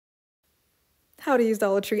how to use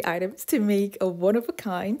Dollar Tree items to make a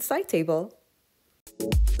one-of-a-kind side table.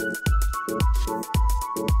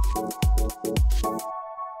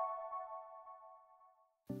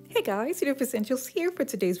 Hey guys, Uniqueness Angels here. For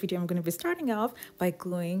today's video, I'm going to be starting off by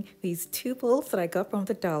gluing these two bowls that I got from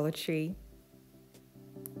the Dollar Tree.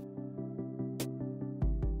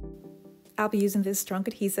 I'll be using this strong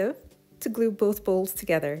adhesive to glue both bowls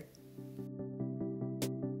together.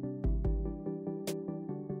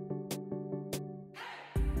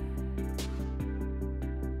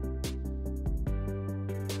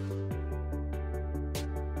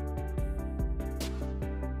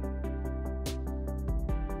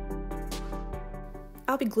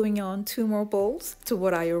 I'll be gluing on two more bowls to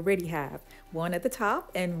what I already have, one at the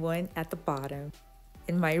top and one at the bottom.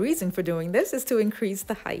 And my reason for doing this is to increase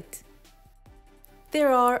the height.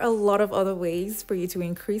 There are a lot of other ways for you to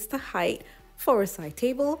increase the height for a side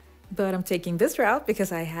table, but I'm taking this route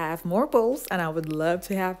because I have more bowls and I would love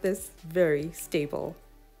to have this very stable.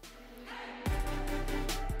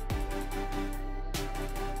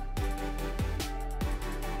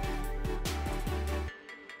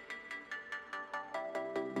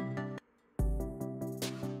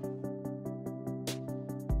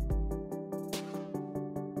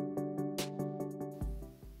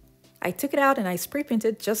 I took it out and I spray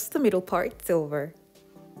painted just the middle part silver.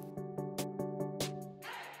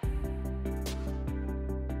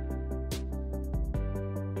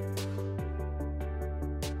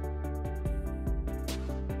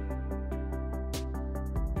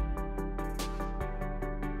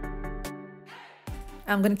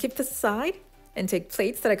 I'm going to keep this aside and take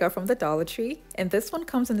plates that I got from the Dollar Tree, and this one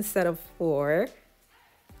comes in a set of 4.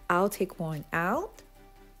 I'll take one out.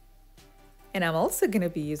 And I'm also going to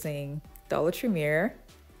be using Dollar Tree mirror,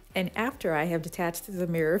 and after I have detached the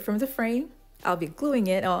mirror from the frame, I'll be gluing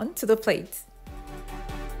it on to the plate.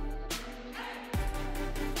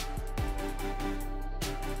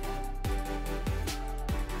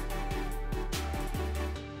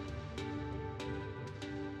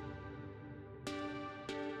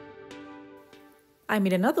 I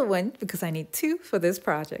made another one because I need 2 for this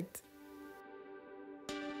project.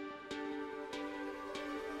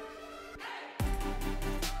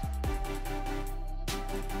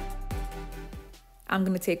 I'm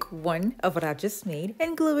going to take one of what I just made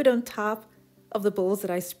and glue it on top of the bowls that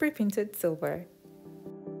I spray painted silver.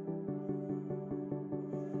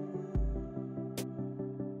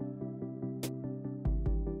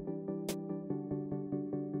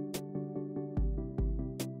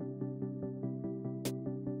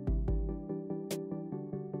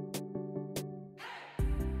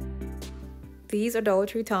 These are Dollar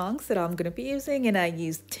Tree tongs that I'm going to be using, and I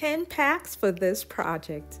used 10 packs for this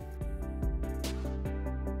project.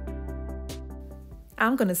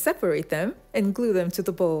 I'm going to separate them and glue them to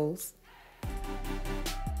the bowls.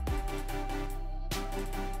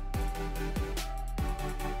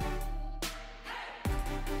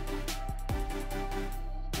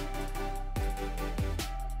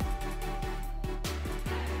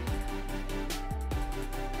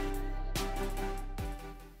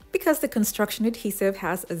 Because the construction adhesive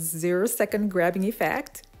has a 0-second grabbing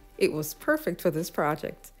effect, it was perfect for this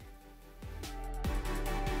project.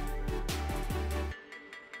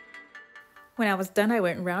 When I was done, I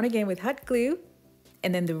went round again with hot glue,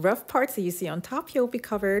 and then the rough parts that you see on top here will be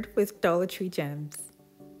covered with Dollar Tree gems.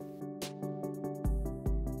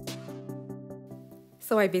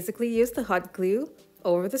 So I basically used the hot glue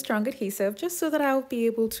over the strong adhesive just so that I'll be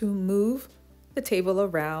able to move the table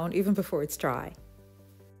around even before it's dry.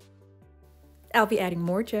 I'll be adding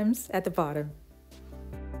more gems at the bottom.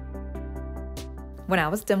 When I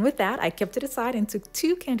was done with that, I kept it aside and took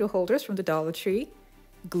 2 candle holders from the Dollar Tree,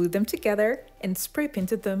 glued them together, and spray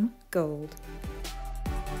painted them gold.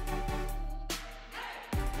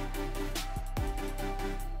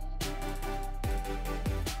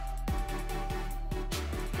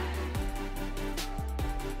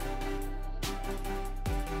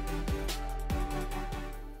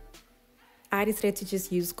 I decided to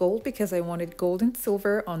just use gold because I wanted gold and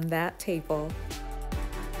silver on that table.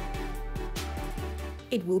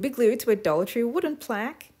 It will be glued to a Dollar Tree wooden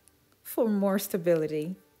plaque for more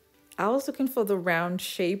stability. I was looking for the round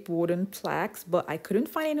shape wooden plaques, but I couldn't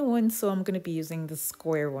find anyone, so I'm going to be using the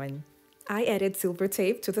square one. I added silver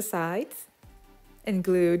tape to the sides and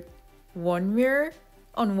glued one mirror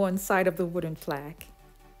on one side of the wooden plaque.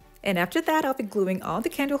 And after that, I'll be gluing all the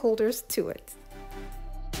candle holders to it.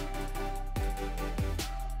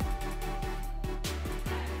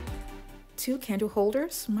 Two candle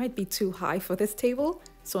holders might be too high for this table,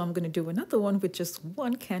 so I'm going to do another one with just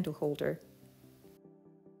one candle holder.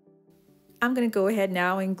 I'm going to go ahead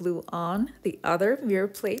now and glue on the other mirror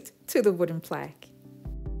plate to the wooden plaque.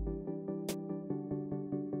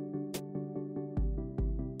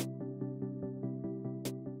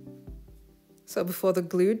 So before the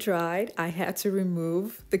glue dried, I had to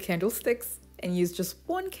remove the candlesticks and use just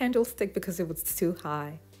one candlestick because it was too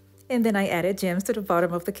high. And then I added gems to the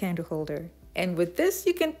bottom of the candle holder. And with this,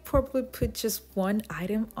 you can probably put just one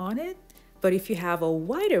item on it. But if you have a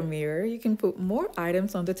wider mirror, you can put more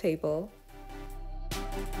items on the table.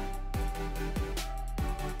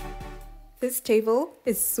 This table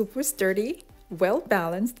is super sturdy, well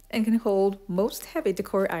balanced, and can hold most heavy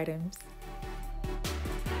decor items.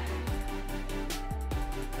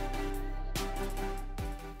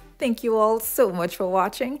 Thank you all so much for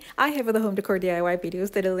watching. I have other home decor DIY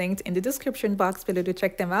videos that are linked in the description box below to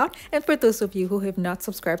check them out. And for those of you who have not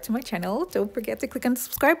subscribed to my channel, don't forget to click on the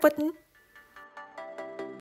subscribe button.